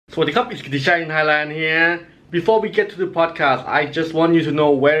สวัสดีครับ it's Kittichai in Thailand here. Before we get to the podcast, I just want you to know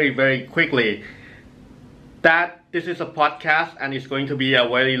very quickly that this is a podcast and it's going to be a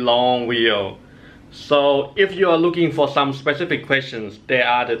very long video. So if you are looking for some specific questions, there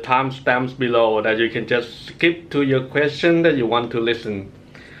are the timestamps below that you can just skip to your question that you want to listen.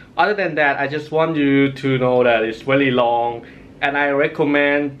 Other than that, I just want you to know that it's very long and I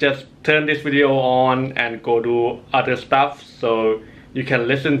recommend just turn this video on and go do other stuff so you can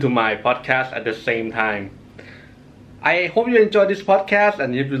listen to my podcast at the same time. I hope you enjoy this podcast,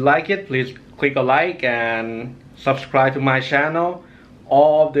 and if you like it, please click a like and subscribe to my channel.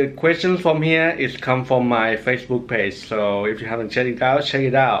 All of the questions from here is come from my Facebook page, so if you haven't checked it out, check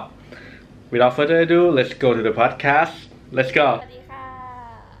it out. Without further ado, let's go to the podcast. Let's go.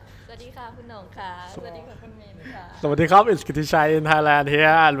 สวัสดีค่ะคุณหน่งค่ะสวัสดีค่ะคุณมินค่ะ สวัสดีครับ it's Kittichai in Thailand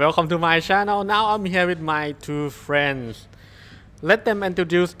here, and welcome to my channel. Now I'm here with my two friends. Let them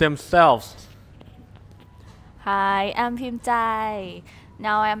introduce themselves. Hi, I'm Pimchai.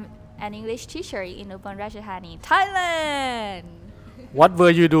 Now I'm an English teacher in Ubon Ratchathani, Thailand. What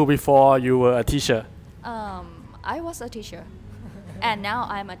were you do before you were a teacher? I was a teacher, and now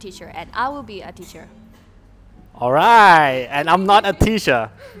I'm a teacher, and I will be a teacher. Alright, and I'm not a teacher.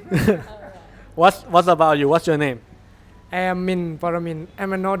 What's about you? What's your name? I am Min Paramin.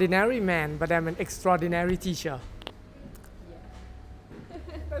 I'm an ordinary man, but I'm an extraordinary teacher.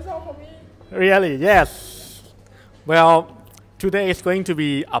 That's all for me. Really? Yes. Well, today is going to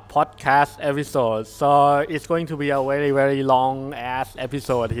be a podcast episode, so it's going to be a very long ass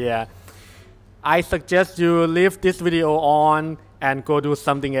episode here. I suggest you leave this video on and go do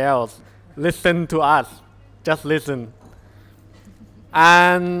something else. Listen to us. Just listen.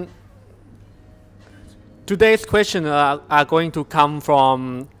 And today's questions are going to come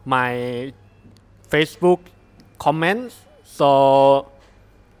from my Facebook comments. So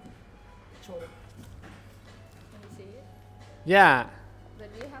Can you see it? yeah, But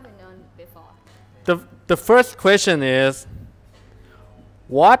you haven't known before. the first question is,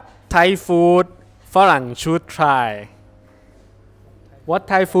 what Thai food ฝรั่ง should try? What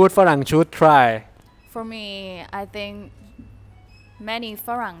Thai food ฝรั่ง should try? For me, I think many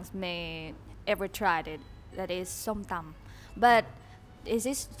Farangs may ever tried it. That is som tam, but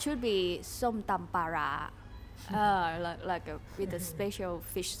should be som tam para, with a special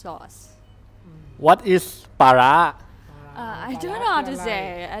fish sauce. What is para? I don't know how to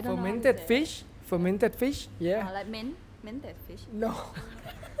say. I don't Fermented know how to say. fish. Fermented fish. Yeah. Like minted fish. No.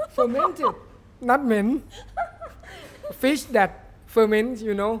 Fermented. Not mint. Fish that ferments,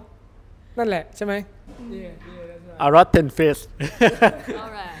 you know. นั่นแหละใช่ไหม Yeah, that's right. A rotten fish.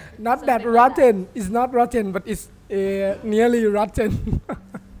 Alright. Not Something that like rotten. It's not rotten, but it's nearly rotten.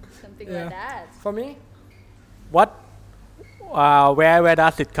 Something Yeah. like that. For me, What? Where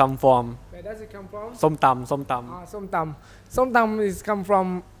does it come from? where does it come from? ส้มตำ ส้มตำ Som tam. Som tam is come from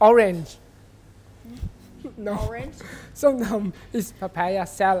orange. No. Orange. Som tam is papaya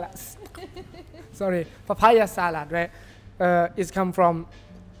salad. Sorry, papaya salad, right? It's come from,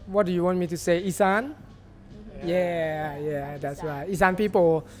 what do you want me to say? Isan? Yeah, that's right. Isan people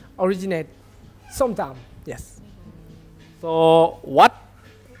originate som tam. Yes. So what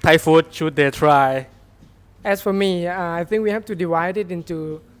Thai food should they try? As for me, I think we have to divide it into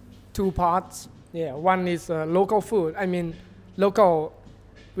two parts. Yeah, one is local food. I mean, local,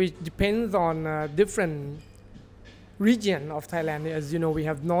 which depends on different region of Thailand. As you know, we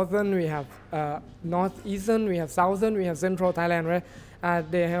have northern, we have northeastern, we have southern, we have central Thailand, right?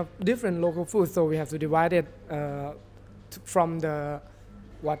 They have different local food, so we have to divide it from the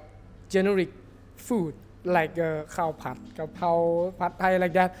generic food like khao pad, kapao, pad Thai,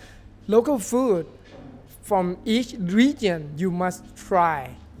 like that. Local food from each region you must try.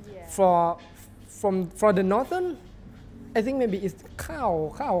 Yeah. For the northern, I think maybe it's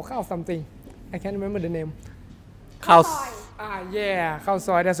khao something. I can't remember the name. Cows. Yeah, khao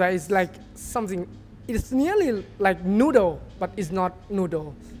soy. That's right. It's like something. It's nearly like noodle, but it's not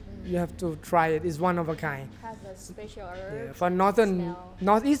noodle. You have to try it. It's one of a kind. Has a special Yeah, herb. for northern, smell.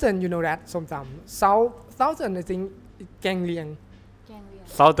 northeastern, you know that som tam. Southern, I think keng liang.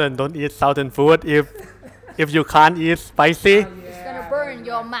 Southern, don't eat southern food if you can't eat spicy. It's gonna burn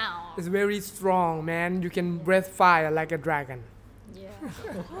your mouth. It's very strong, man. You can breathe fire like a dragon. Yeah.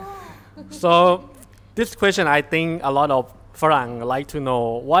 So this question, I think a lot of ฝรั่ง like to know,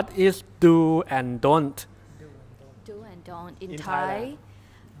 what is do and don't? Do and don't in In Thai.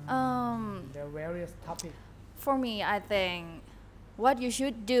 There are various topics. For me, I think what you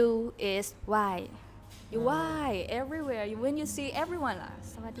should do is why. You why everywhere. When you see everyone,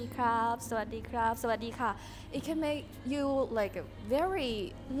 สวัสดีครับ สวัสดีครับ สวัสดีค่ะ it can make you like a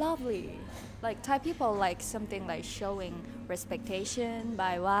very lovely. Like Thai people like something like showing respectation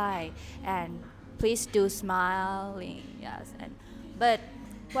by why and please do smiling. Yes, and but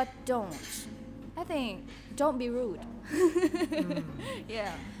what don't? I think don't be rude.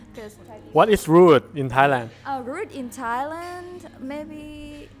 Yeah, because What is rude in Thailand? rude in Thailand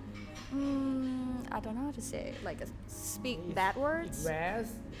maybe. I don't know how to say like speak bad words.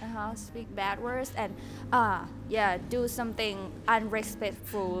 West. Speak bad words and yeah, do something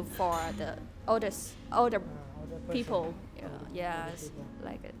unrespectful for the older people. Yes,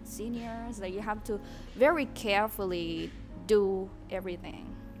 like seniors. Like you have to very carefully do everything.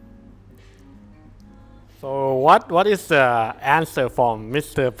 So what is the answer from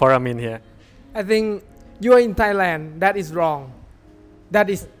Mr. Paramin here? I think you are in Thailand. That is wrong. That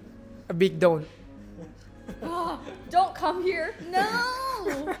is a big don't. Don't come here. No.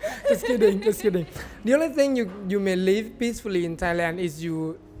 Just kidding. Just kidding. The only thing you may live peacefully in Thailand is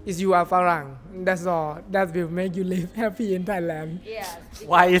you are farang. That's all. That will make you live happy in Thailand. Yes.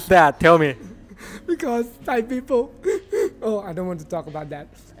 Why is that? Tell me. Because Thai people. Oh, I don't want to talk about that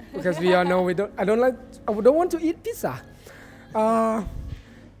because we all know we don't. I don't want to eat pizza.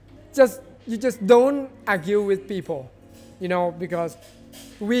 You just don't argue with people, you know, because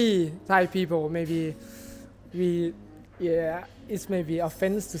we Thai people it's maybe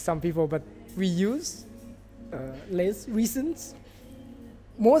offense to some people, but we use less reasons.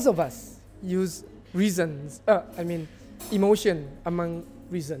 Most of us use reasons. Emotion among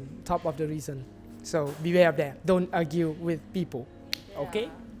reason, top of the reason. So beware of that. Don't argue with people. Okay.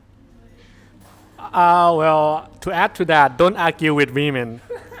 Well, to add to that, don't argue with women.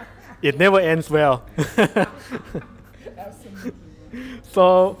 It never ends well.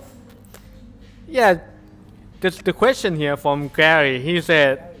 So, yeah, the question here from Gary. He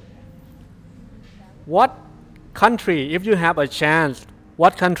said, what country, if you have a chance,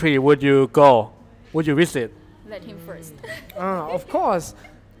 what country would you go? Would you visit? Let him first. Of course.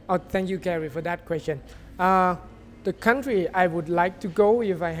 Oh, thank you, Gary, for that question. The country I would like to go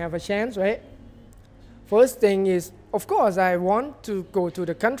if I have a chance, right? First thing is, of course, I want to go to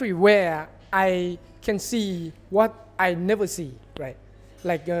the country where I can see what I never see, right?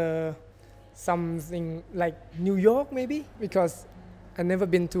 Like something like New York, maybe, because I've never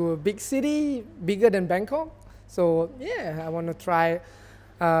been to a big city bigger than Bangkok. So yeah, I want to try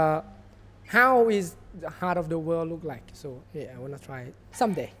how is the heart of the world look like. So yeah, I want to try it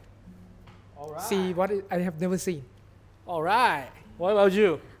someday. All right. See what I have never seen. All right. What about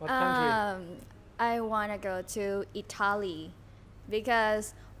you? What country? I want to go to Italy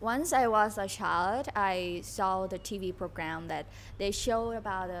because once I was a child, I saw the TV program that they showed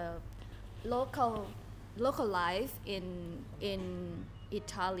about a local life in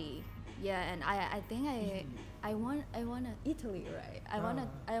Italy. Yeah, and I think I want Italy, right?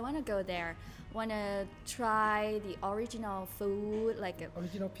 I want to go there. Want to try the original food like a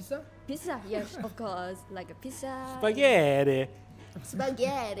Original pizza? pizza. Yes, of course, like a pizza. Spaghetti.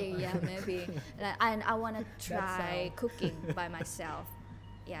 Spaghetti, yeah, maybe. And I want to try cooking by myself.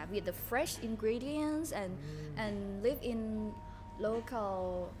 Yeah, with the fresh ingredients and live in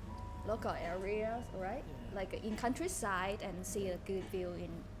local areas, right? Like in countryside and see a good view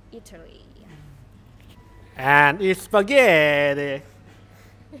in Italy. Yeah. And it's spaghetti.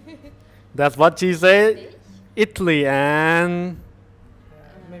 That's what she said. Italy and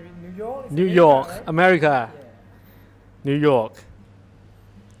Maybe New York. New York, America. New York.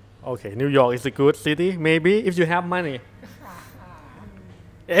 Okay, New York is a good city, maybe, if you have money.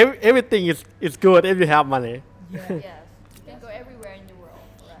 Everything is good if you have money. Yes, you can go everywhere in the world,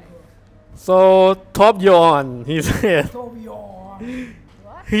 right? So, Top Yon, he said,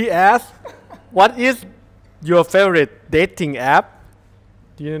 he asked, what is your favorite dating app?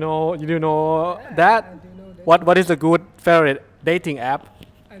 Do you know that? I do know that. What is a good favorite dating app?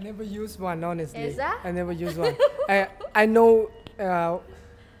 I never use one, honestly. Is that? I never use one. I know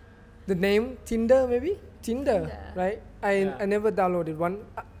the name Tinder, maybe Tinder, right? I never downloaded one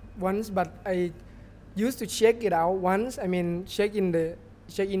once, but I used to check it out once. I mean, check in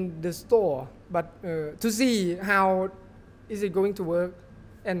the store, but to see how is it going to work,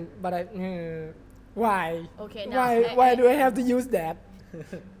 but why? Okay, now Why do I have to use that?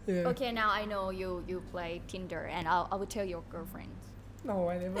 Yeah. Okay, now I know you play Tinder, and I will tell your girlfriend. No,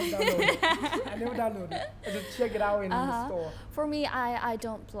 I never downloaded it. I just check it out in the store. For me, I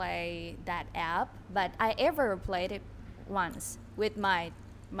don't play that app, but I ever played it once with my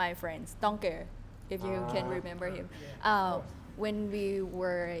friends, Donker, if you can remember him. When we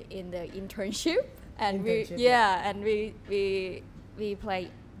were in the internship and Internship, we play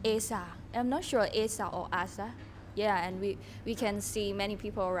Asa. I'm not sure Asa or Asa. Yeah, and we can see many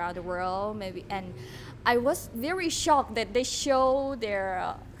people around the world maybe, and I was very shocked that they show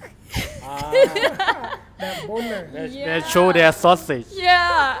their That boner. They show their sausage.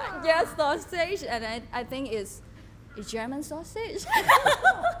 sausage, and I think it's German sausage.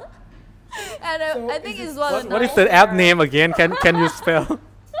 And I think it's What is the app name again? Can you spell?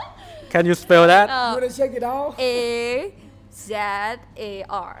 Can you spell that? You wanna check it out? AZAR.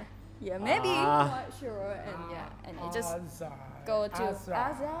 Yeah, maybe. I'm not sure. And it just Azar. go to Azra.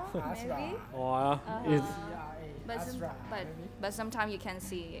 Azra, maybe. Or is But sometimes you can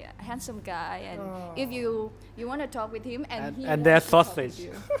see a handsome guy, and if you want to talk with him, and he and wants their to talk with sausage.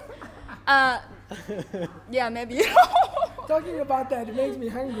 you. Yeah, maybe. Talking about that, it makes me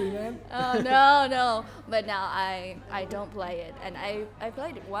hungry, man. No. But now I don't play it, and I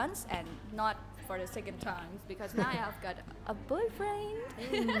played it once and not for the second time because now I have got a boyfriend.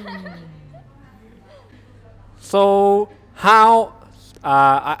 So how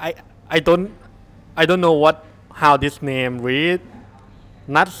I don't know how this name read.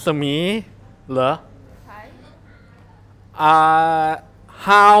 นัทสมีเหรอ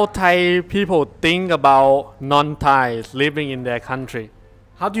how Thai people think about non-Thais living in their country.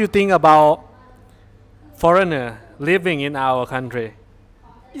 How do you think about foreigner living in our country?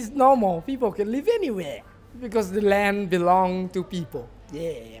 It's normal. People can live anywhere because the land belong to people.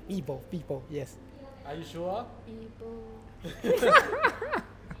 Yeah, people. Yes. Are you sure?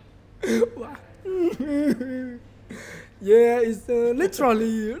 Yeah, it's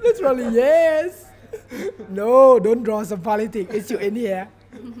literally yes. No, don't draw some politics. It's you in here.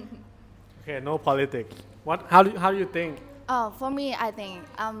 Okay, no politics. How do you think? For me, I think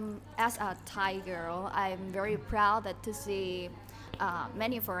as a Thai girl, I'm very proud that to see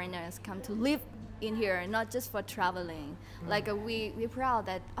many foreigners come to live in here, not just for traveling. Like we're proud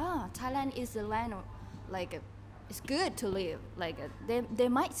that Thailand is the land of, like it's good to live. Like they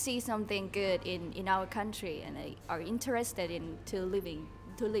might see something good in our country, and they are interested in to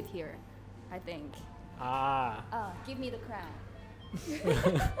live here. I think. Give me the crown.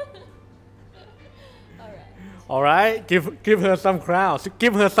 All right. Give her some crowns.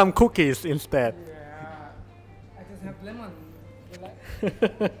 Give her some cookies instead. Yeah, I just have lemon.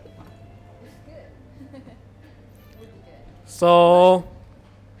 So.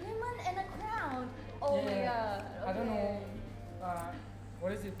 Lemon and a crown. Oh my god. I don't know what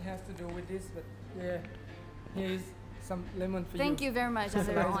does it have to do with this, but yeah, here's some lemon for you. Thank you very much. I'm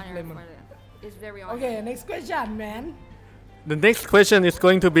very Nice honored lemon. for it. It's very honored. Okay, next question, man. The next question is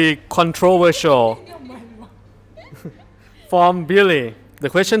going to be controversial. From Billy. The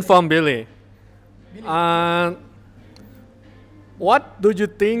question from Billy. What do you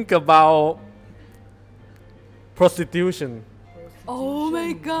think about prostitution Oh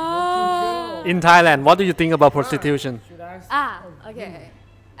my god. in Thailand? What do you think about prostitution? Should I? Okay.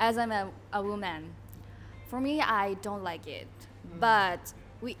 As I'm a woman, for me, I don't like it. But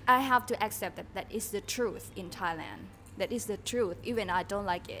I have to accept that is the truth in Thailand. That is the truth, even I don't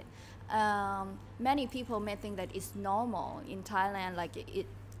like it. Many people may think that it's normal in Thailand, like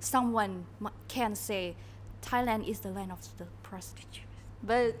someone can say Thailand is the land of the prostitutes.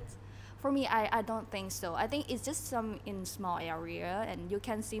 But for me, I don't think so. I think it's just some in small area, and you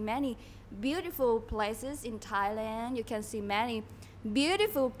can see many beautiful places in Thailand. You can see many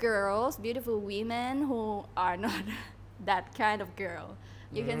beautiful girls, beautiful women who are not that kind of girl.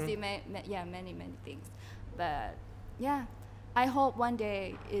 You can see many things. But yeah, I hope one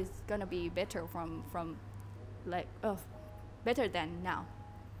day it's gonna be better from like better than now.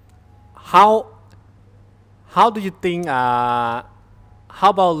 How do you think? How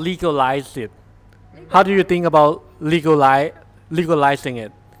about legalize it? How do you think about legalizing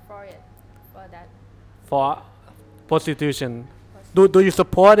it For that. for prostitution? Do you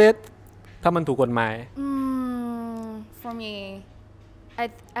support it? ถ้ามันถูกกฎหมาย For me,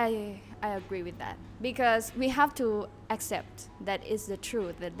 I agree with that because we have to accept that is the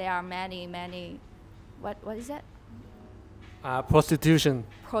truth that there are many what is that? Prostitution.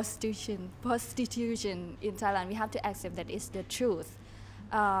 Prostitution in Thailand. We have to accept that is the truth.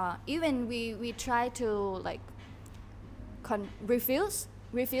 Even we try to like refuse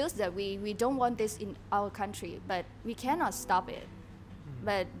that we don't want this in our country, but we cannot stop it.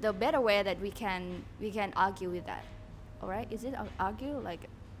 But the better way that we can argue with that. All right, is it argue like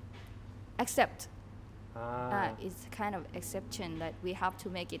accept? It's kind of exception that we have to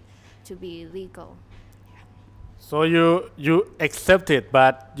make it to be legal. So you accept it,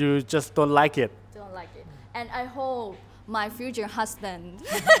 but you just don't like it. Don't like it, and I hope my future husband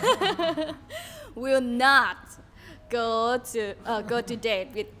will not go to date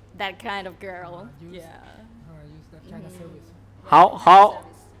with that kind of girl. Yeah. Use that kind of service.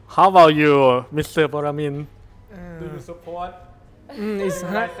 How about you, Mr. Boramin? Do you support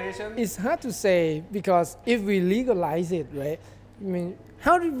It's hard to say because if we legalize it, right? I mean,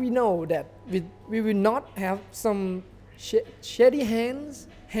 how do we know that we will not have some shady hands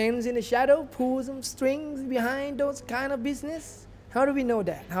in the shadow, pull some strings behind those kind of business? How do we know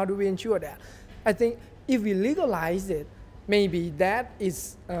that? How do we ensure that? I think if we legalize it, maybe that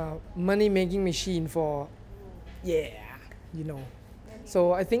is a money-making machine for,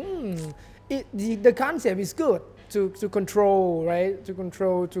 So I think the concept is good to control, right?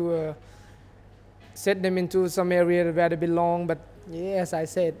 To set them into some area where they belong. But as I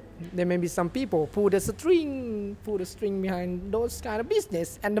said, there may be some people pull the string behind those kind of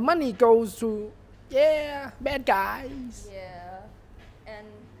business, and the money goes to bad guys. Yeah, and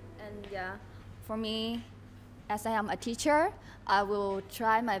for me, as I am a teacher, I will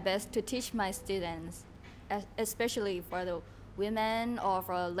try my best to teach my students, especially for the women or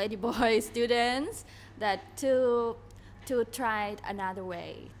for ladyboy students, that to try another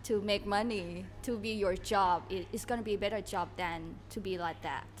way to make money, to be your job. It's gonna be a better job than to be like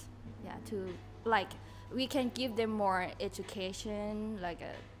that. We can give them more education,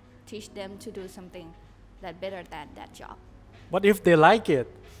 teach them to do something that better than that job. What if they like it?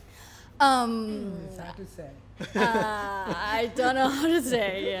 It's hard to say. I don't know how to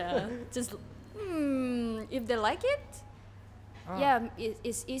say. Yeah, just if they like it,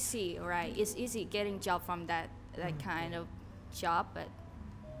 it's easy, right? It's easy getting job from that kind of job, but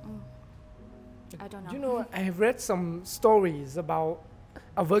I don't know. You know, I have read some stories about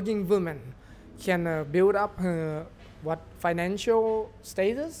a working woman can build up her financial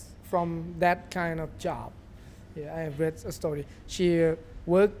status from that kind of job. Yeah, I have read a story. She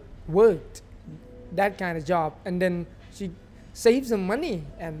worked that kind of job, and then she saved some money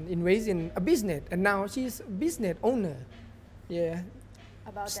and invest in a business, and now she's a business owner. Yeah,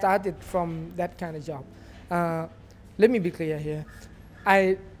 started from that kind of job. Let me be clear here.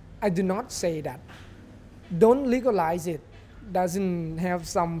 I do not say that. Don't legalize it. Doesn't have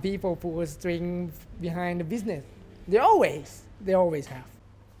some people pull a string behind the business. They always have.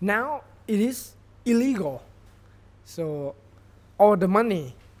 Now it is illegal. So all the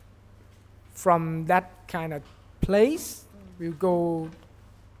money from that kind of place will go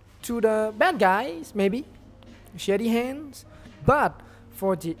to the bad guys, maybe shady hands. But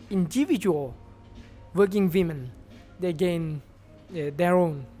for the individual working women, they gain their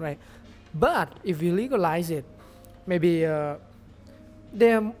own, right? But if we legalize it, maybe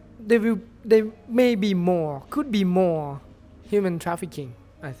there may be more, could be more human trafficking,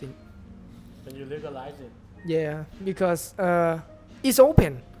 I think. When you legalize it. Yeah, because it's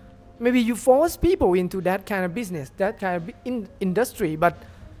open. Maybe you force people into that kind of business, that kind of industry, but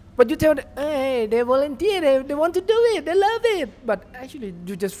you tell them, hey, they volunteer, they want to do it, they love it. But actually,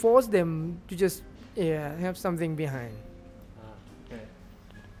 you just force them to just have something behind. Okay.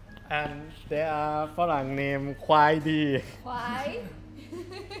 And there are farang named Kwai Di. Why?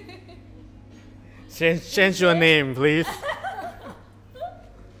 Change your name, please.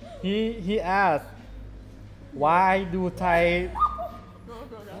 He asked, why do Thai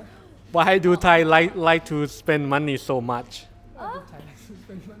like to spend money so much?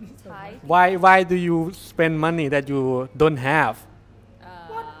 Why do you spend money that you don't have?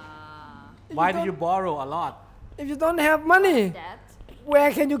 Why do you borrow a lot? If you don't have money,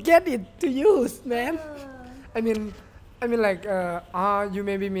 where can you get it to use, man? I mean, you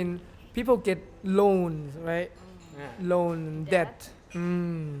maybe mean people get loans, right? Yeah. Loan, debt.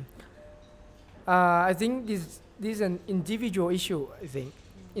 I think this is an individual issue. I think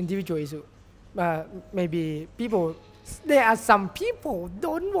individual issue. Maybe there are some people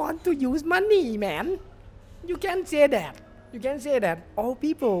don't want to use money, man. You can't say that. All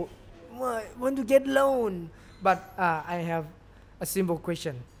people want to get loan. But I have a simple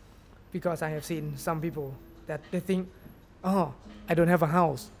question, because I have seen some people that they think, oh, I don't have a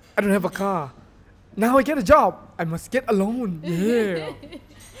house, I don't have a car. Now I get a job, I must get a loan. Yeah.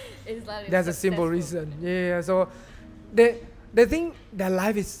 That's a simple reason. Yeah, so they think their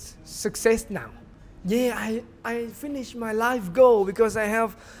life is success now. Yeah, I finished my life goal because I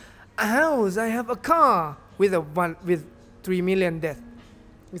have a house, I have a car with 3 million debt,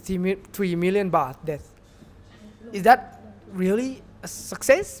 with 3 million baht debt. Is that really a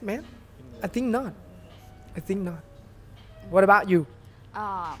success, man? I think not. What about you?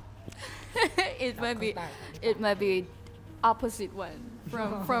 It might be opposite one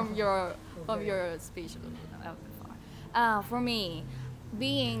from your speech. For me,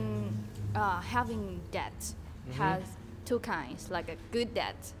 being having debt has two kinds, like a good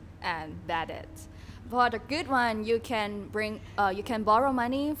debt and bad debt. For the good one, you can borrow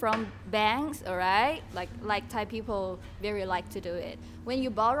money from banks, all right? Like Thai people very like to do it. When you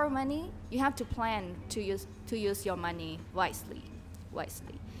borrow money, you have to plan to use your money wisely.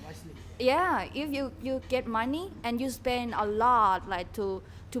 Yeah, if you get money and you spend a lot, like to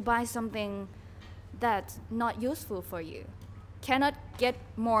buy something that's not useful for you, cannot get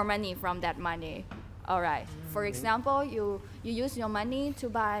more money from that money. All right. For example, you use your money to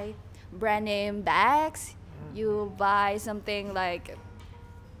buy brand name bags. You buy something like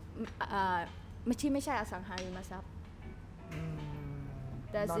ไม่ใช่ อสังหาริมทรัพย์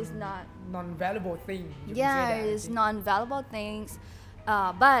That is not non-valuable thing. Yeah, it's non-valuable things.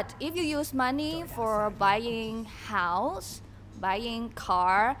 But if you use money for buying house, buying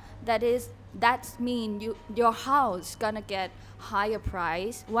car, that mean your house gonna get higher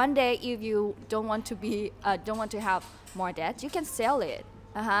price. One day, if you don't want to have more debt, you can sell it.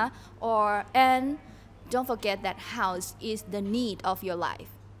 And don't forget that house is the need of your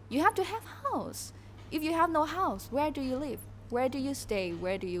life. You have to have house. If you have no house, where do you live? Where do you stay?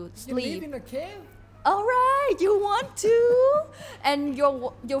 Where do you sleep? You live in a cave. All right, you want to? And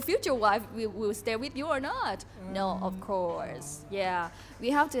your future wife will stay with you or not? No, of course. Yeah, we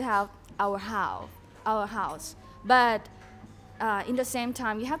have to have our house. But in the same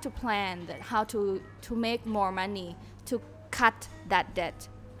time, you have to plan that how to make more money to cut that debt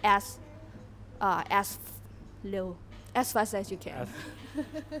as fast as you can.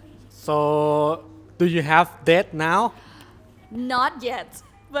 So, do you have debt now? Not yet,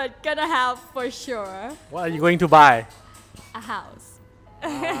 but gonna have for sure. What are you going to buy? A house.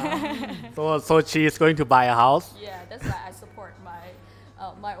 So she is going to buy a house. Yeah, that's why I support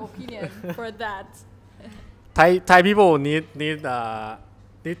my opinion for that. Thai people need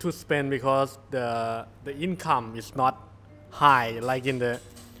to spend because the income is not high like in the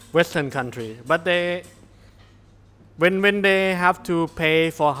Western country. But when they have to pay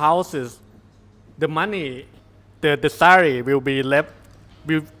for houses, the money, the salary will be left.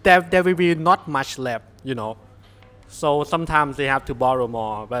 There will be not much left, So sometimes they have to borrow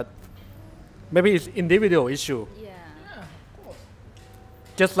more, but maybe it's individual issue. Yeah.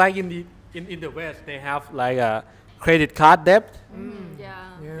 Just like in the West, they have like a credit card debt.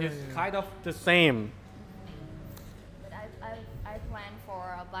 Yeah. It's kind of the same. But I plan for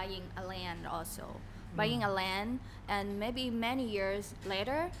buying a land also. Buying a land, and maybe many years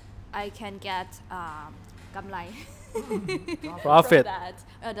later, I can get กำไร Profit. from that,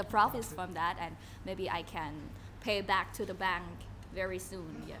 the profits from that, and maybe I can pay back to the bank very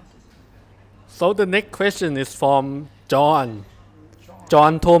soon. Yeah. So the next question is from John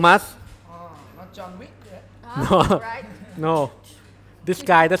Thomas. Not John Wick. No. Right? No, this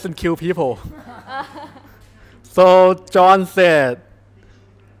guy doesn't kill people. So John said,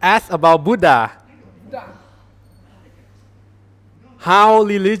 ask about Buddha. How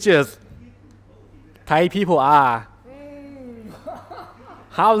religious Thai people are.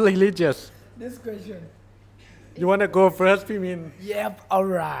 How religious? This question. You wanna go first, Pimin? Yep. All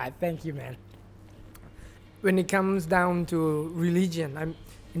right. Thank you, man. When it comes down to religion,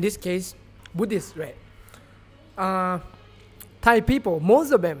 in this case, Buddhist, right? Thai people,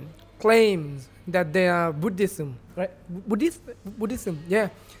 most of them claims that they are Buddhism, right? Buddhism, yeah.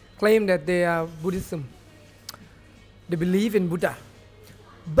 Claim that they are Buddhism. They believe in Buddha.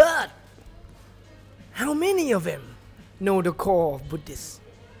 But how many of them know the core of Buddhists?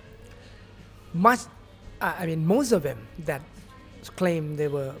 Most of them that claim they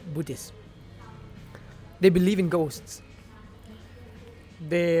were Buddhists, they believe in ghosts.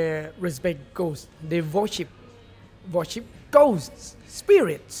 They respect ghosts. They worship ghosts,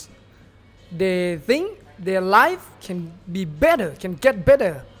 spirits. They think their life can be better, can get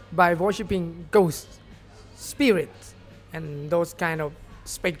better by worshiping ghosts, spirits, and those kind of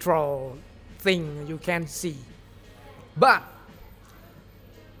spectral thing you can see. But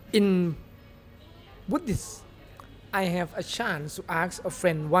in Buddhist, I have a chance to ask a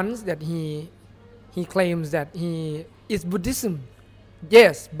friend once that he claims that he is Buddhism.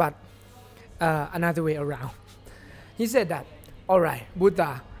 Yes, but another way around. He said that, all right,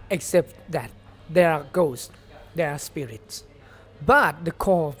 Buddha accept that there are ghosts, there are spirits. But the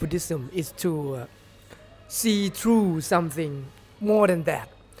core of Buddhism is to see through something more than that.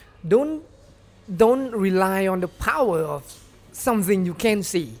 Don't rely on the power of something you can't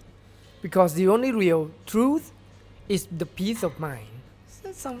see, because the only real truth is the peace of mind.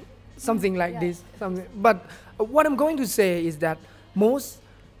 Something like this. But what I'm going to say is that most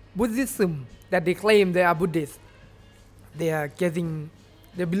Buddhism that they claim they are Buddhist, they are getting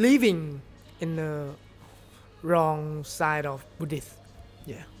they're believing in the wrong side of Buddhism.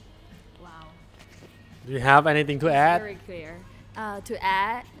 Yeah. Wow. Do you have anything to add? Very clear. To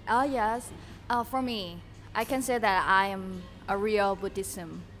add, oh yes, for me, I can say that I am a real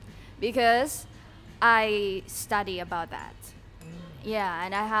Buddhism because I study about that. Yeah,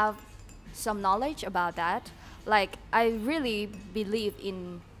 and I have some knowledge about that. Like, I really believe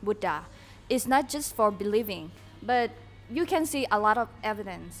in Buddha. It's not just for believing, but you can see a lot of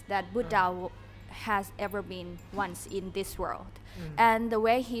evidence that Buddha has ever been once in this world. And the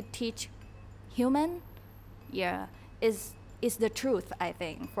way he teach human, yeah, is the truth, I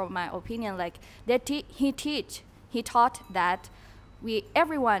think, from my opinion. Like, he taught that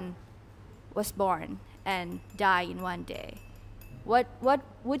everyone was born and die in one day. What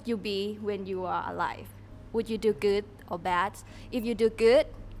would you be when you are alive? Would you do good or bad? If you do good,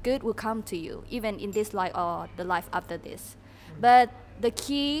 good will come to you, even in this life or the life after this. But the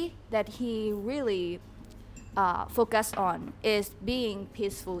key that he really focused on is being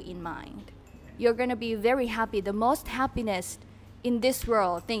peaceful in mind. You're gonna be very happy. The most happiness in this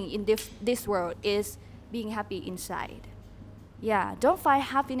world this world is being happy inside. Yeah, don't find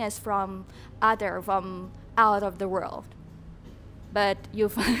happiness from out of the world, but you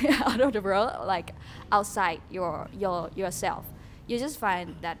find out of the world, like outside yourself. You just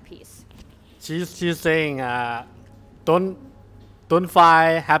find that peace. She's saying don't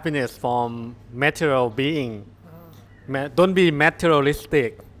find happiness from material being. Don't be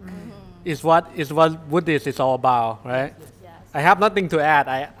materialistic. Is what Buddhist is all about, right? Yes. I have nothing to add.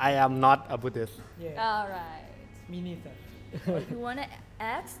 I am not a Buddhist. Yeah. All right. Me neither. You wanna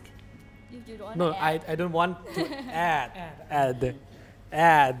ask? You don't No, wanna ask? I don't want to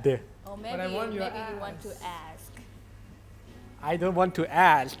add. Or maybe, I want you maybe to you want to ask. ask. I don't want to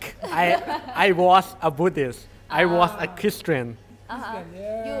ask. I was a Buddhist. I was a Christian.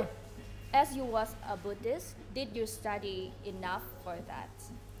 Yeah. As you was a Buddhist, did you study enough for that?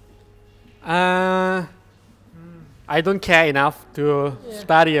 I don't care enough to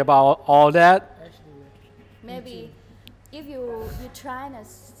study about all that. Maybe if you try to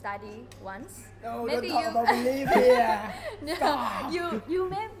study once, No, maybe don't talk you about belief here. no, you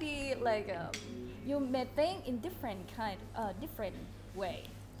may be like you may think in different way,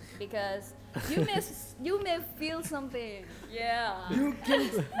 because you may feel something. Yeah.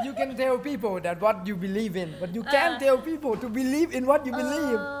 You can tell people that what you believe in, but you can't tell people to believe in what you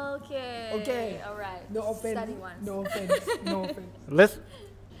believe. Okay. Okay. All right. No offense. Study once. No offense. No offense. Let's,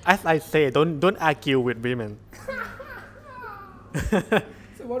 as I say, don't argue with women.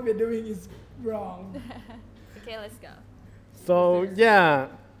 So what we're doing is wrong. Okay, let's go. So yeah,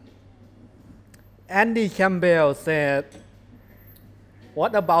 Andy Campbell said,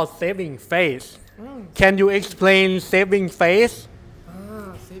 "What about saving face? Can you explain saving face?"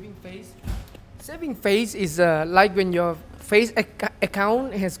 Saving face. Saving face is like when your face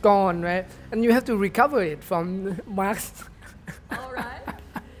account has gone, right? And you have to recover it from marks. All right.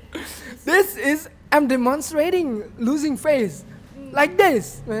 I'm demonstrating losing face. Like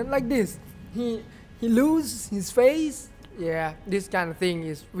this, man, like this. He lose his face. Yeah, this kind of thing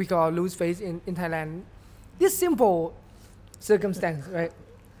is we call lose face in Thailand. This simple circumstance, right?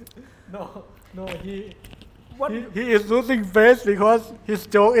 No, he What? he is losing face because his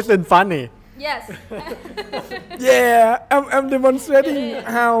joke isn't funny. Yes. Yeah, I'm demonstrating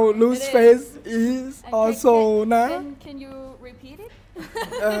how lose It is. face is And also now. can you repeat it?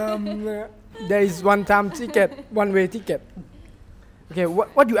 There is one-time ticket, one-way ticket. Okay,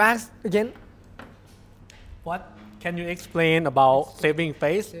 what you asked again? What can you explain about saving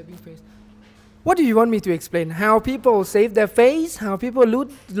face? Saving face. What do you want me to explain? How people save their face? How people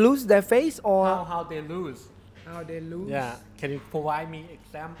lose their face? Or How they lose? how they lose? Yeah, can you provide me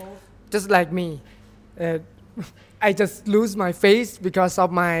examples? Just like me. I just lose my face because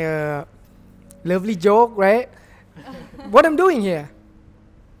of my lovely joke, right? What I'm doing here?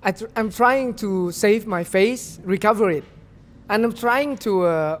 I'm trying to save my face, recover it. And I'm trying to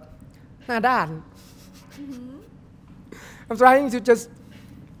หน้าด้าน I'm trying to just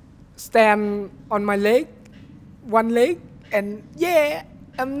stand on my leg, one leg, and yeah,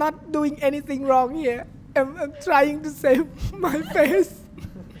 I'm not doing anything wrong here. I'm trying to save my face.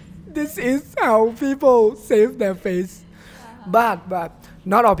 This is how people save their face. But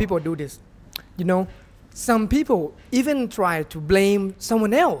not all people do this. You know, some people even try to blame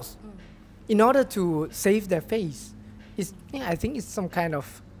someone else in order to save their face. I think it's some kind of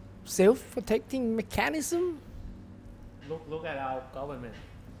self-protecting mechanism. Look at our government.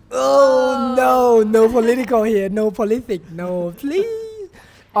 Oh no political here, no politics, no please.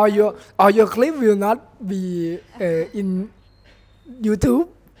 Or your clip will not be in YouTube.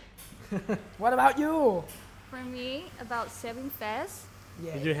 What about you? For me, about saving face,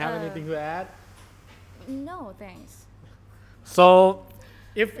 Yeah. Do you have anything to add? no thanks. So,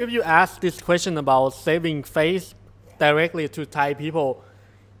 if you ask this question about saving face directly to Thai people,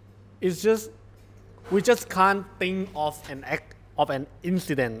 it's just we just can't think of an act of an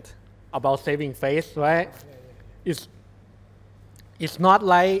incident about saving face, right? It's not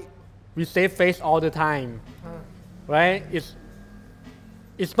like we save face all the time, right?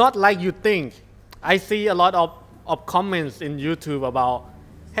 It's not like you think. I see a lot of comments in YouTube about,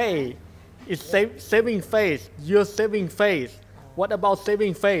 hey, it's saving face. You're saving face. What about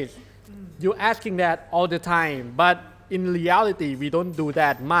saving face? You're asking that all the time, but in reality, we don't do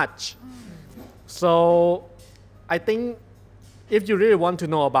that much. So I think if you really want to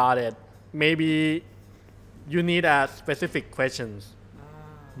know about it, maybe you need a specific questions.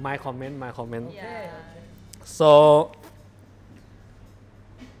 My comment. Yeah. So,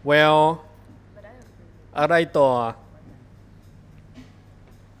 well, But I agree. อะไรต่อ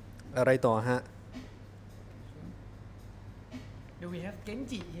อะไรต่อฮะ Do we have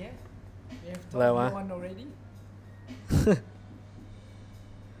Genji here? We have Hello, told huh? one already.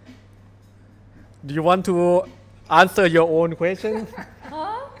 Do you want to answer your own question?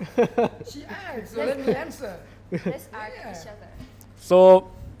 Huh? She asked, so let me answer. Let's argue each other. So,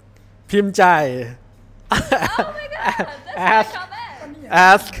 พิมพ์ใจ Oh my god, that's Ask. my comment.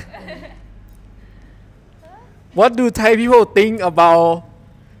 ask what do Thai people think about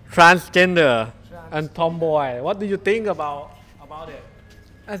transgender and tomboy? What do you think about it?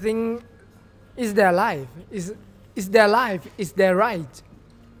 I think it's their life. It's their life. It's their right.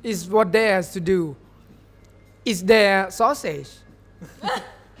 It's what they have to do. It's their sausage.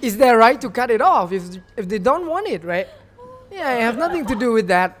 It's their right to cut it off if they don't want it, right? Yeah, I have nothing to do with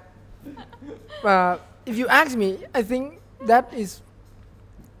that. If you ask me, I think that is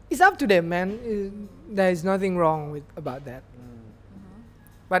it's up to them, man. There is nothing wrong about that.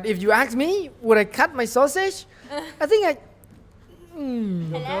 But if you ask me, would I cut my sausage? I think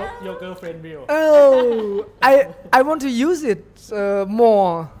Your girlfriend will. Oh, I want to use it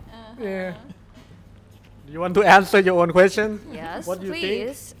more. Yeah. Do you want to answer your own question? Yes, What do you think?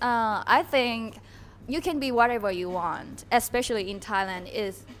 please. I think you can be whatever you want, especially in Thailand.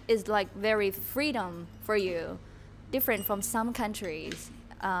 Is like very freedom for you, different from some countries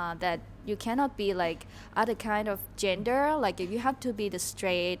that you cannot be like other kind of gender. Like if you have to be the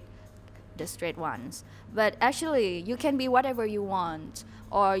straight ones. But actually, you can be whatever you want,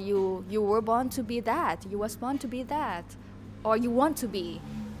 or you were born to be that. You was born to be that, or you want to be.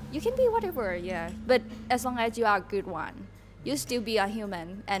 You can be whatever, yeah. But as long as you are a good one, you still be a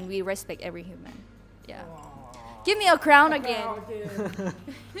human, and we respect every human. Yeah. Give me a crown again.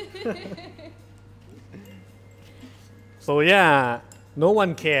 So yeah, no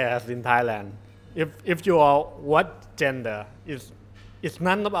one cares in Thailand. If you are what gender, it's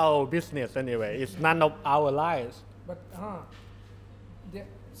none of our business anyway. It's none of our lives. But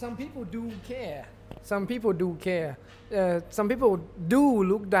some people do care. Some people do care. Some people do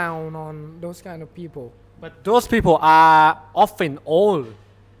look down on those kind of people. But those people are often old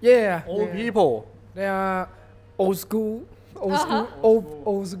Yeah. people. They are old school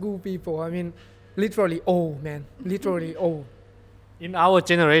people. I mean, literally old, man. Literally old. In our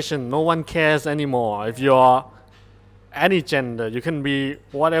generation, no one cares anymore. If you're any gender, you can be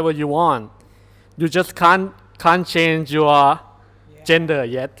whatever you want. You just can't change your gender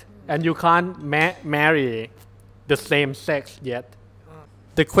yet, and you can't marry the same sex yet.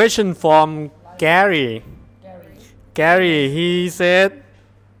 The question from Gary, he said,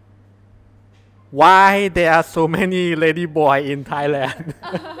 why there are so many ladyboy in Thailand?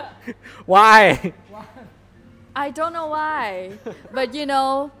 Why? I don't know why, but you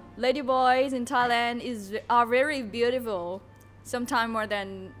know, ladyboys in Thailand are very beautiful. Sometimes more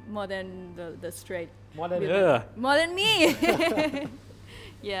than the straight. More than women. her. More than me.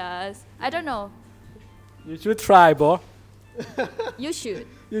 Yes, I don't know. You should try, bro. You should.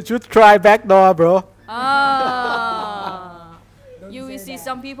 You should try backdoor, bro. Ah. You will say see that.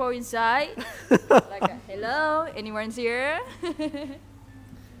 some people inside. Like, hello, anyone's here?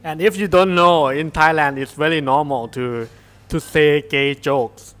 And if you don't know, in Thailand it's very normal to say gay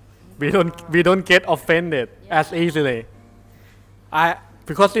jokes. We don't get offended as easily.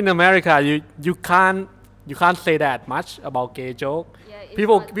 Because in America you can't say that much about gay joke. Yeah, it's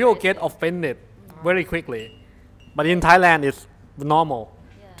People not get racist. offended very quickly. But in Thailand it's normal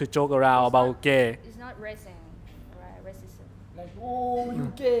Yeah. to joke around It's about not- gay. It's not racing, right? Racism. Like, oh,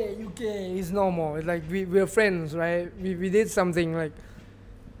 you gay. It's normal. It's like we're friends, right? We did something like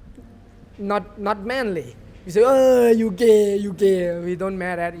not manly. We say, oh, you gay, you gay. We don't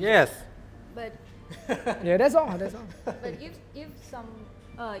mad at it. Yes. But Yeah, that's all. That's all.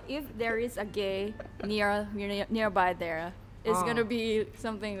 but if there is a gay nearby there, it's gonna be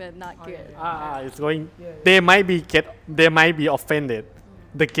something that not good. It's going. They might be offended.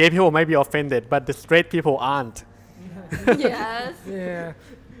 The gay people might be offended, but the straight people aren't. Yes. Yeah,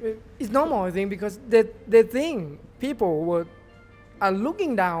 it's normal, I think, because they think people are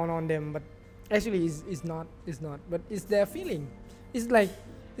looking down on them, but actually it's not. But it's their feeling. It's like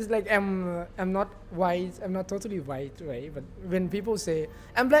I'm not white. I'm not totally white, right? But when people say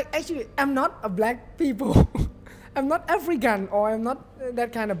I'm black, actually I'm not a black people. I'm not African, or I'm not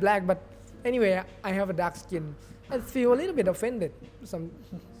that kind of black. But anyway, I have a dark skin. I feel a little bit offended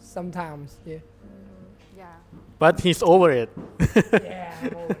sometimes. Yeah. Yeah. But he's over it. Yeah,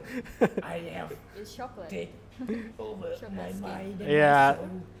 I'm over it. I have It's chocolate. take over my mind. and Yeah. my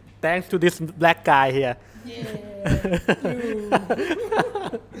soul. Thanks to this black guy here. Yeah.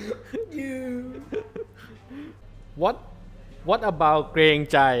 You. What about greng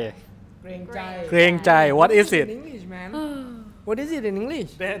chai? Greng chai. Greng chai. What is In it? English, man. What is it in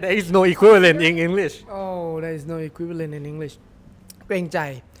English? There is no equivalent in English. Oh, there is no equivalent in English. Greng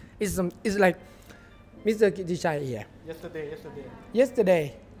chai is like Mr. Kittichai here.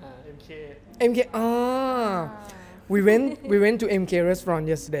 Yesterday. MK. We went to MK restaurant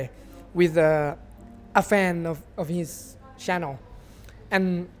yesterday with a fan of his channel,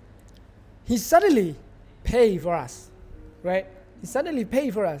 and he suddenly pay for us, right? He suddenly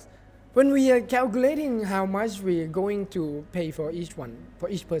pay for us. When we are calculating how much we are going to pay for each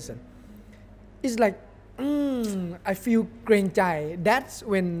person, it's like, I feel greng chai. That's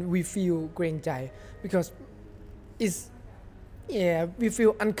when we feel greng chai, because we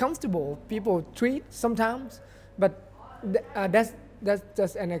feel uncomfortable. People treat sometimes, but that's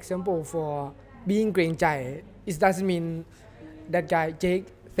just an example for being greng chai. It doesn't mean that guy Jake.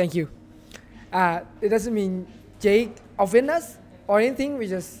 Thank you. It doesn't mean Jake offend us or anything. We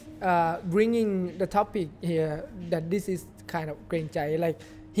just bringing the topic here that this is kind of greng chai. Like,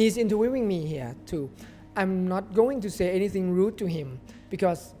 he's interviewing me here too. I'm not going to say anything rude to him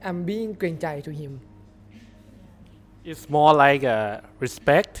because I'm being greng chai to him. It's more like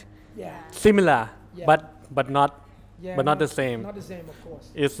respect, Yeah. similar, Yeah. but not the same. Not the same, of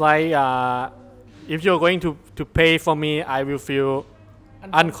course. It's like if you're going to pay for me, I will feel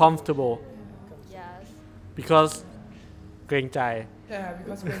uncomfortable Yes. because greng chai. Yeah,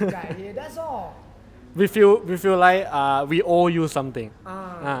 because greng chai here. That's all. We feel like we owe you something.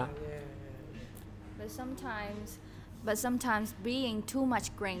 Yeah. But sometimes being too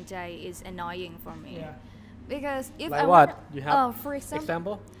much greng chai is annoying for me. Yeah. Because if Like I what? wanna- You have for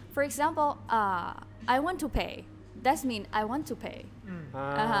example? For example, I want to pay. That means I want to pay.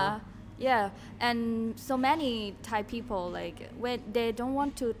 Yeah, and so many Thai people, like, when they don't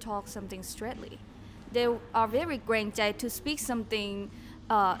want to talk something straightly, they are very greng chai to speak something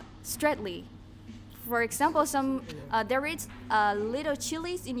straightly. For example, there is little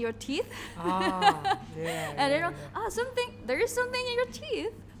chilies in your teeth, and they know there is something in your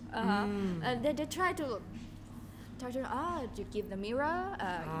teeth, and they try to do you give the mirror?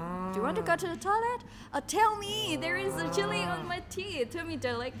 Do you want to go to the toilet? Tell me, there is a chili on my teeth. Tell me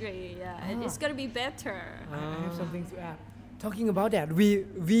directly. Yeah, it's gonna be better. I have something to add. Talking about that, we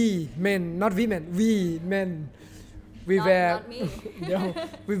men, not women, we men, we wear Not me. no,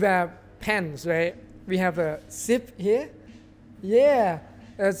 we wear pants, right? We have a zip here. Yeah.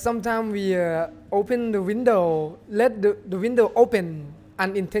 Sometimes we open the window, let the window open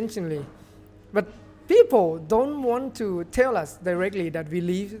unintentionally, but people don't want to tell us directly that we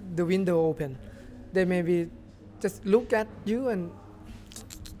leave the window open. They maybe just look at you and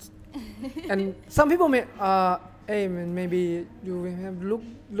some people may hey man, maybe you have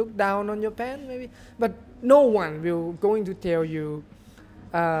look down on your pants maybe, but no one will going to tell you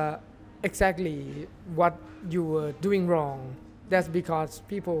exactly what you were doing wrong. That's because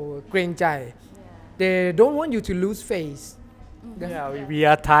people greng chai. They don't want you to lose face. Yeah, we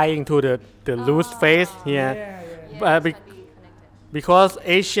are tying to the loose face here. Yeah, Be- because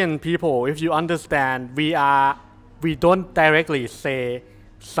Asian people, if you understand, we don't directly say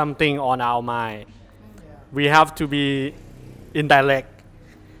something on our mind. We have to be indirect.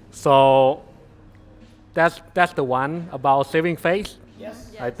 So that's the one about saving face.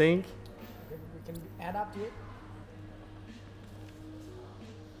 Yes. I think. We can add up to it.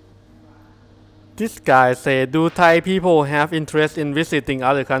 This guy said, do Thai people have interest in visiting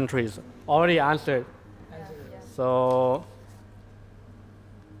other countries? Already answered. So,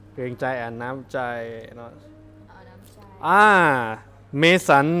 เกรงใจ and น้ำใจ เม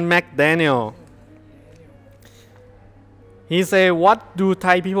สันแมคแดเนียล He say, what do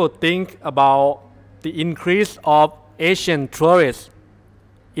Thai people think about the increase of Asian tourists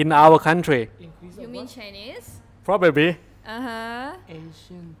in our country? You mean Chinese? Probably. Uh-huh.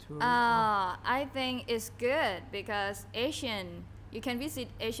 Asian tour. I think it's good because you can visit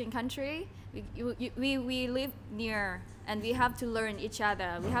Asian country. We live near and we have to learn each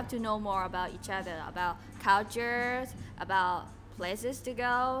other. We have to know more about each other, about cultures, about places to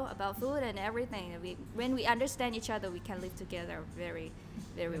go, about food and everything. When we understand each other, we can live together very,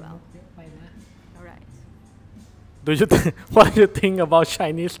 very well. All right. What do you think about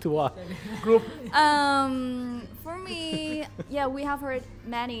Chinese tour group? For me, yeah, we have heard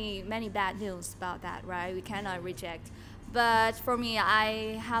many bad news about that, right? We cannot reject. But for me,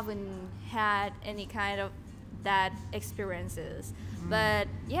 I haven't had any kind of that experiences. But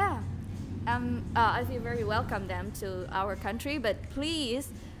yeah, I feel very welcome them to our country. But please,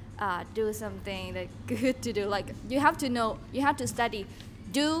 do something that good to do. Like you have to know, you have to study,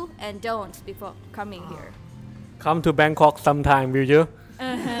 do and don't before coming here. Come to Bangkok sometime, will you?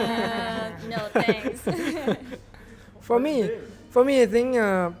 No, thanks. For me, I think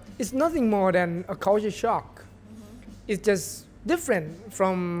it's nothing more than a culture shock. It's just different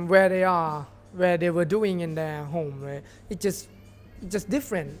from where they are, where they were doing in their home. Right? It's just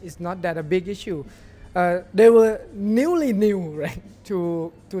different. It's not that a big issue. They were newly new, right,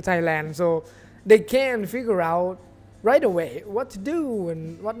 to Thailand, so they can figure out right away what to do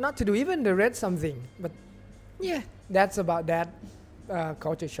and what not to do. Even they read something, but yeah, that's about that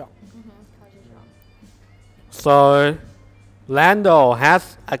culture shock. So, Lando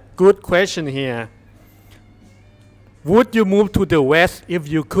has a good question here. Would you move to the West if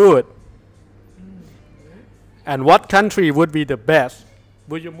you could? And what country would be the best?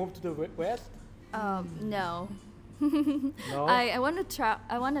 Would you move to the West? No. No? I want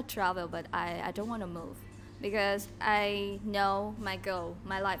to travel, but I don't want to move because I know my goal,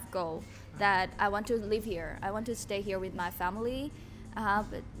 my life goal, that I want to live here. I want to stay here with my family.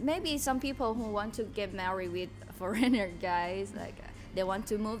 But maybe some people who want to get married with foreigner guys, like they want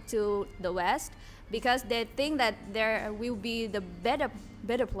to move to the West because they think that there will be the better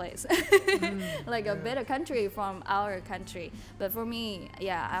place, like a better country from our country. But for me,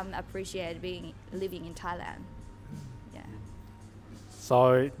 yeah, I'm appreciate living in Thailand. Yeah.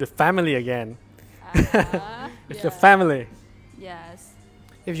 So the family again. It's the Yeah. family. Yes.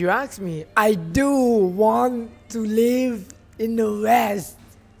 If you ask me, I do want to live in the West.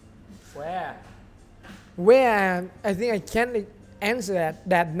 Where? Where I think I can't answer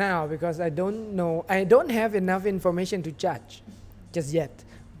that now because I don't know. I don't have enough information to judge just yet.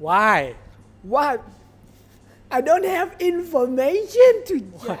 Why? What? I don't have information to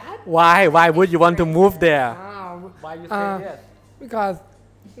judge. Why? Why would you want to move there? Why you say yes? Because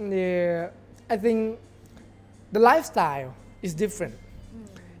I think the lifestyle is different.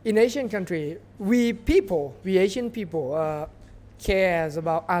 In Asian country, we Asian people cares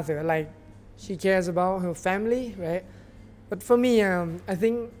about other, like she cares about her family, right? But for me, I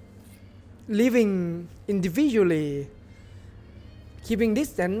think living individually, keeping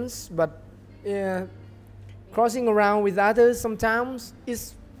distance, but crossing around with others sometimes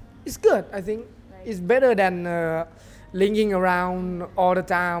is good. I think it's better than linking around all the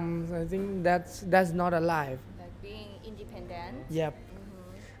time. I think that's not a life. Like being independent. Yep.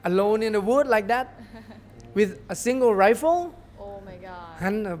 Alone in the wood like that, with a single rifle Oh my God.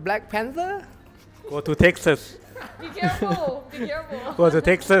 and a Black Panther. Go to Texas. Be careful. Be careful. Go to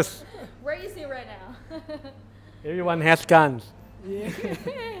Texas. Where is he right now? Everyone has guns.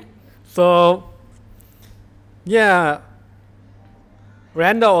 So, yeah.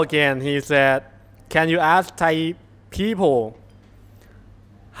 Randall again, he said, can you ask Thai people,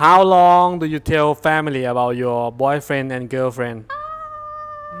 how long do you tell family about your boyfriend and girlfriend?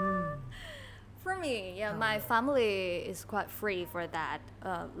 For me, yeah, my family is quite free for that.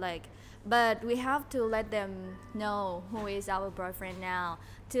 But we have to let them know who is our boyfriend now.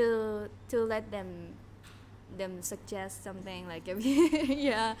 To let them suggest something like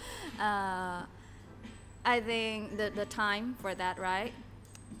yeah. I think the time for that, right?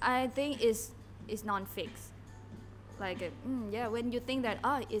 I think is non-fixed. Like yeah, when you think that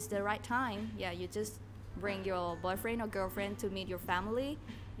it's the right time, yeah, you just bring your boyfriend or girlfriend to meet your family.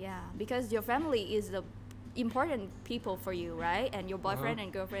 Yeah, because your family is the important people for you, right? And your boyfriend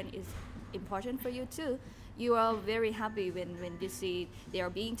and girlfriend is important for you too. You are very happy when you see they are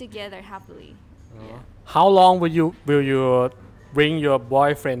being together happily. Yeah. How long will you bring your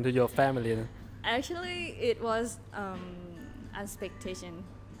boyfriend to your family? Actually, it was expectation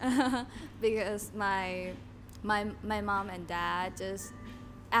because my mom and dad just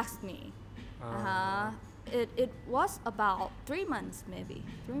asked me, It was about 3 months, maybe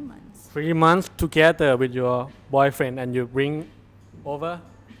 3 months. 3 months together with your boyfriend and you bring over?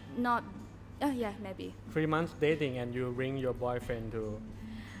 Not, yeah, maybe. 3 months dating and you bring your boyfriend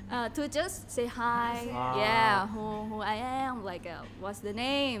To just say hi, yeah, who I am, like what's the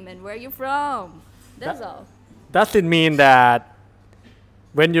name and where you from. That's all. Does it mean that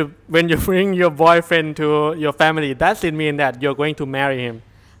when you bring your boyfriend to your family, does it mean that you're going to marry him?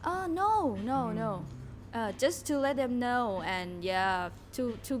 No. Just to let them know, and yeah,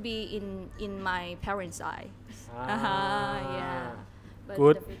 to be in my parents' eyes. Yeah. But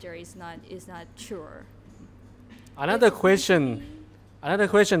Good. the future is not sure. Another question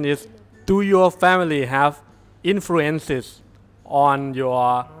is, do your family have influences on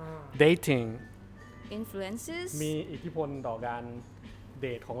your dating? Influences? มีอิทธิพลต่อการเด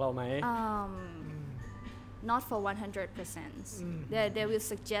ทของเราไหม Not for 100%. They will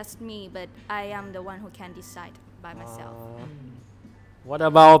suggest me, but I am the one who can decide by myself. What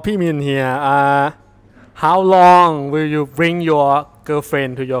about พี่มิน here? How long will you bring your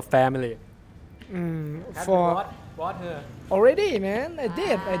girlfriend to your family? For Brought her. already, man, I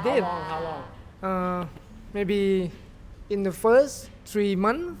did. How long? Maybe in the first 3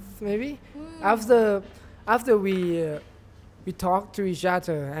 months, maybe after we talk to each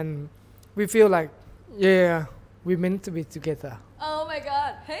other and we feel like, yeah, we meant to be together. Oh my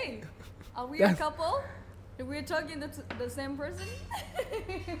God! Hey, are we a couple? We're talking the same person?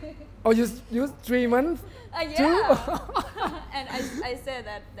 Oh, you 3 months? Yeah. And I said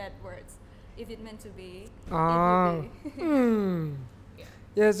that words. If it meant to be, it will be.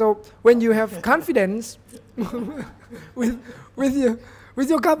 Yeah. So when you have confidence with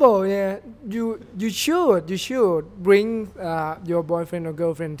your couple, yeah, you should bring your boyfriend or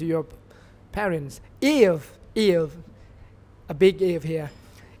girlfriend to your parents. If a big if here,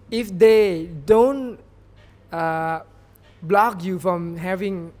 if they don't block you from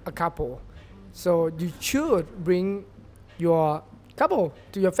having a couple, so you should bring your couple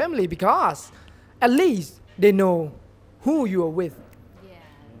to your family, because at least they know who you are with. Yes.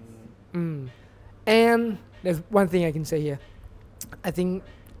 And there's one thing I can say here. I think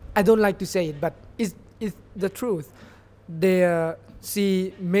I don't like to say it, but it's the truth. They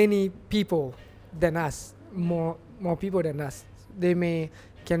see many people than us, more people than us. They may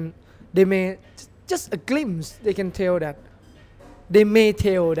just a glimpse. They can tell that. They may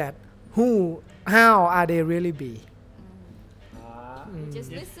tell that how are they really be.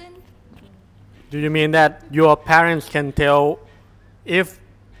 Just listen. Do you mean that your parents can tell if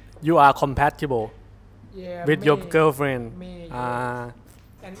you are compatible with your girlfriend?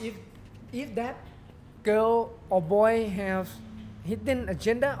 And if that girl or boy have hidden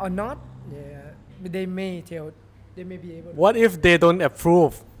agenda or not, they may be able. What if they don't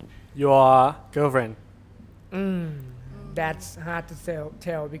approve your girlfriend? That's hard to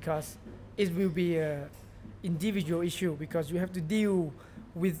tell because it will be a individual issue, because you have to deal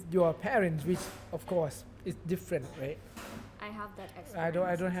with your parents, which of course is different, right? I have that experience.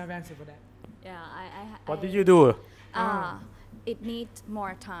 I don't have answer for that. Yeah, What did you do? It needs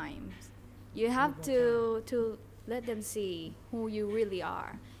more time. You have to let them see who you really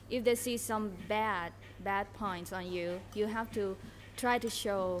are. If they see some bad points on you, you have to try to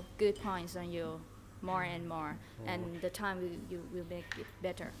show good points on you more and more, and the time you will make it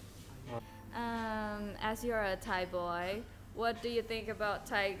better. As you're a Thai boy, what do you think about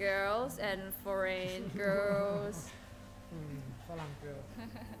Thai girls and foreign girls? Farang girl.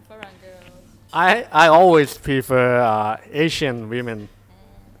 Foreign girls. I always prefer Asian women.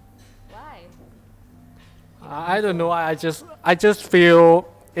 Why? I don't know. I just feel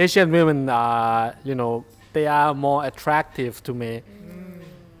Asian women they are more attractive to me.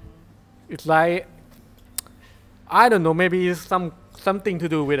 It's like, I don't know, maybe it's something to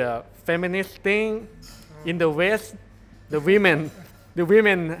do with a feminist thing. In the West, the women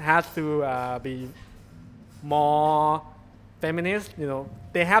has to be more feminist.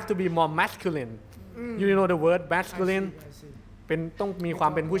 They have to be more masculine. You know the word masculine? I see. ต้องมีควา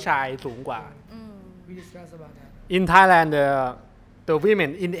มเป็นผู้ชายสูงกว่า We discussed about that. In Thailand, the women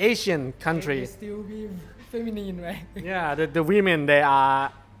in Asian They countries, still be feminine, right? yeah, the women,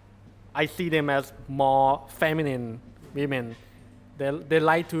 I see them as more feminine women. They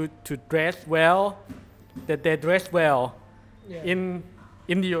like to dress well. That they dress well. Yeah.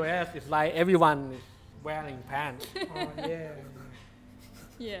 In the US, it's like everyone is wearing pants. Oh, yeah.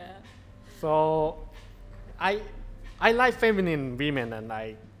 Yeah. So I like feminine women, and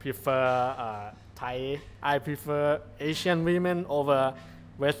I prefer Thai. I prefer Asian women over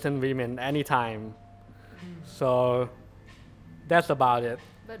Western women anytime. So that's about it.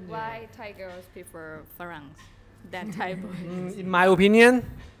 But why Thai girls prefer farangs than Thai boys? In my opinion,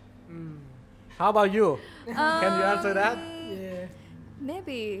 how about you? Can you answer that? Yeah.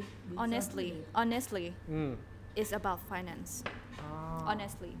 Maybe honestly, it's about finance.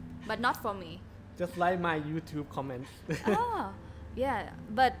 Honestly, but not for me. Just like my YouTube comments. Yeah,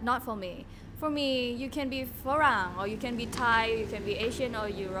 but not for me. For me, you can be farang, or you can be Thai, you can be Asian or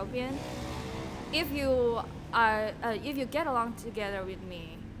European. If you get along together with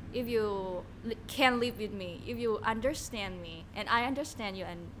me, if you can live with me, if you understand me, and I understand you,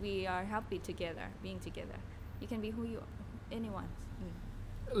 and we are happy together, being together, you can be who you are, anyone.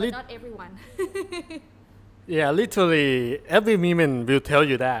 But not everyone. Yeah, literally, every woman will tell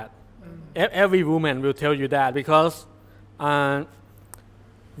you that. Every woman will tell you that because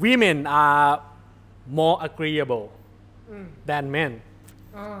women are more agreeable than men.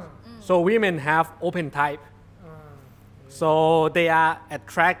 So women have open type. So they are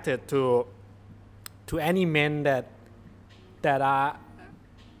attracted to any men that are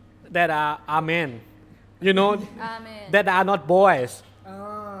men, you know, that are not boys.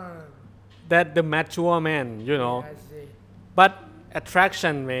 That the mature men, you know. I see. But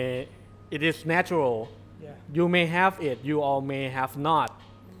attraction it is natural. Yeah. You may have it, you all may have not.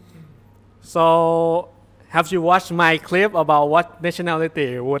 So, have you watched my clip about what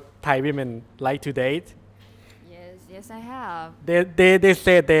nationality would Thai women like to date? Yes, I have. They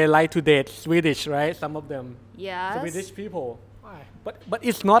say they like to date Swedish, right? Some of them. Yes. Swedish people. Why? But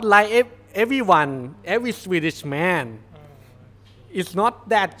it's not like everyone, every Swedish man. It's not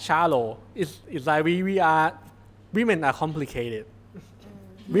that shallow. It's like women are complicated.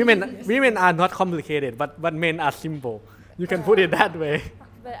 Women are not complicated, but men are simple. You can put it that way.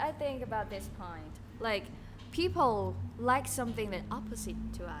 But I think about this point, like people like something that opposite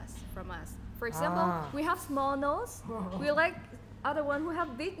to us, from us. For example, we have small nose. We like other one who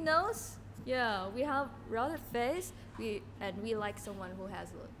have big nose. Yeah, we have rather face. We like someone who has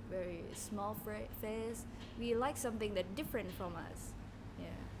a very small face. We like something that different from us.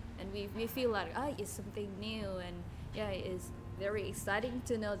 Yeah, and we feel like it's something new, and yeah, it's very exciting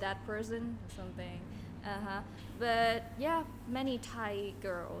to know that person or something. But yeah, many Thai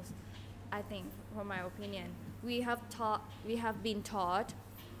girls, I think, from my opinion, we have been taught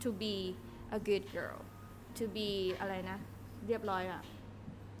to be a good girl, to be อะไรนะเรียบร้อยอะ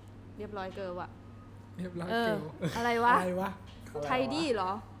เรียบร้อยเกิร์ลอะ เรียบร้อย อะไรวะ อะไรวะ ไทยดีเหร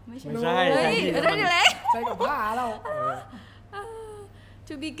อไม่ใช่ ไม่ใช่ เฮ้ย ไทยดี ได้เลย ใช้กับผ้าเรา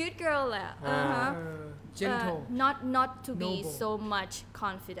to be good girl แหละ gentle not to be Noble. so much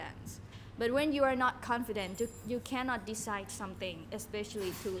confident. But when you are not confident, you cannot decide something,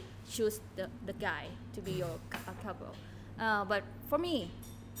 especially to choose the guy to be your couple. But for me,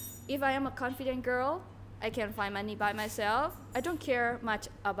 if I am a confident girl, I can find money by myself. I don't care much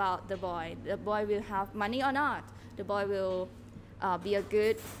about the boy. The boy will have money or not. The boy will be a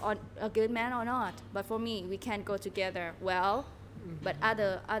good man or not. But for me, we can go together well. But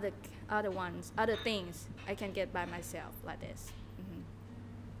other things, I can get by myself like this.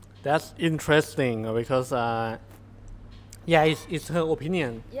 That's interesting because it's her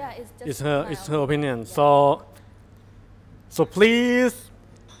opinion. Yeah, it's just It's her opinion. So please,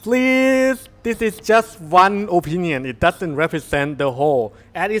 this is just one opinion. It doesn't represent the whole.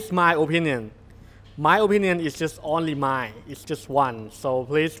 And it's my opinion. My opinion is just only mine. It's just one. So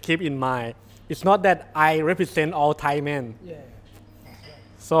please keep in mind. It's not that I represent all Thai men. Yeah.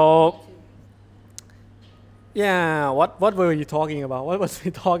 So, yeah, what were you talking about? What was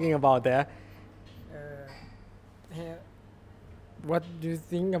we talking about there? What do you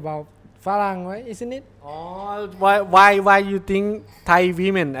think about farang, right? Isn't it? Oh, why you think Thai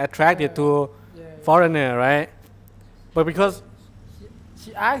women attracted to foreigner, right? But because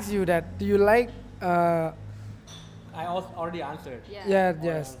She asked you that. Do you like? I already answered. Yeah.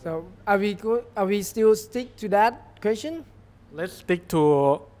 Yes. So are we still stick to that question? Let's stick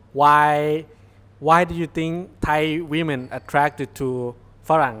to why do you think Thai women attracted to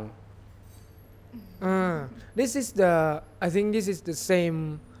farang? I think this is the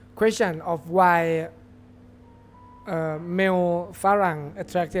same question of why male farang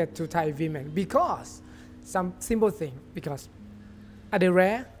attracted to Thai women. Because some simple thing. Because are they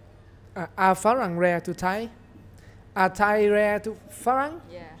rare? Are farang rare to Thai? Are Thai rare to farang?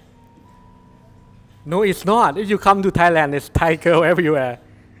 Yeah. No, it's not. If you come to Thailand, there's Thai girl everywhere.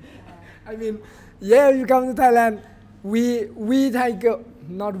 I mean, yeah, you come to Thailand, we Thai girl,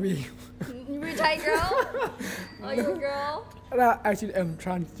 not we. You Thai girl? Are you a girl? Actually, I'm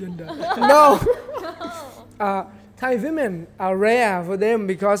transgender. No. Thai women are rare for them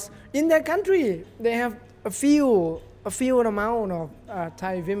because in their country they have a few a few amount of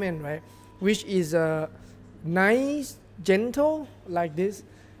Thai women, right, which is nice, gentle, like this.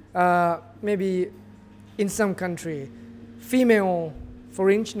 Maybe in some country, female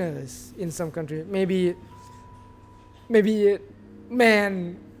foreigners in some country, maybe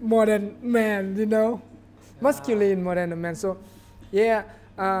man more than man, you know, masculine more than a man. So yeah,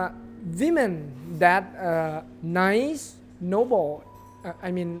 women that nice, noble,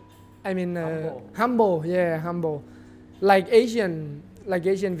 I mean humble, yeah, humble, like Asian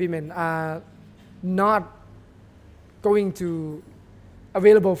women are not going to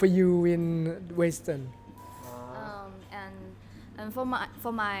available for you in Western. And for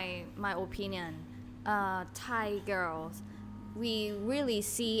my opinion, Thai girls, we really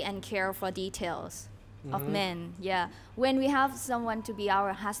see and care for details of men. Yeah, when we have someone to be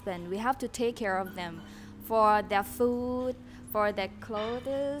our husband, we have to take care of them for their food, for their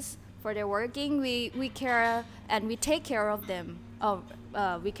clothes, for their working. We care and we take care of them.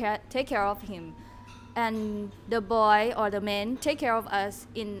 Take care of him, and the boy or the men take care of us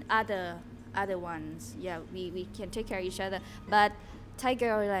in other ones. Yeah, we can take care of each other. But Thai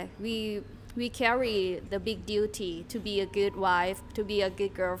girl, like we carry the big duty to be a good wife, to be a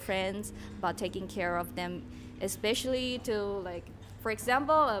good girlfriend, about taking care of them, especially to, like, for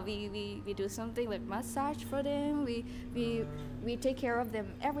example, we do something like massage for them. We take care of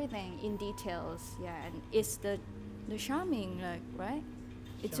them, everything in details. Yeah, and it's the charming, like, right?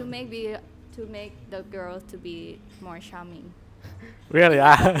 It's to make the girls to be more charming. Really,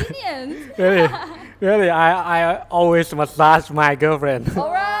 I always massage my girlfriend.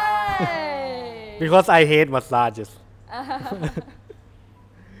 All right. Because I hate massages.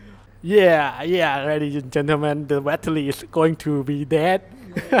 Yeah, ladies and gentlemen, the battery is going to be dead.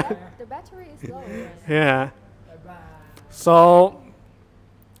 The battery is low. Yeah. So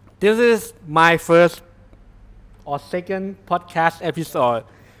this is my first or second podcast episode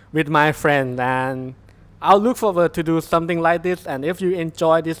with my friend, and I'll look forward to do something like this. And if you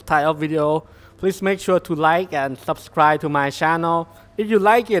enjoy this type of video, please make sure to like and subscribe to my channel. If you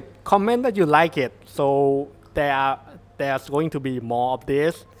like it, comment that you like it. So there's going to be more of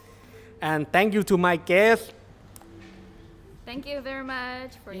this. And thank you to my guests. Thank you very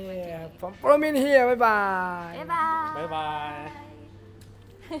much for inviting me. From Promin here. Bye bye. Bye bye. Bye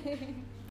bye. Bye.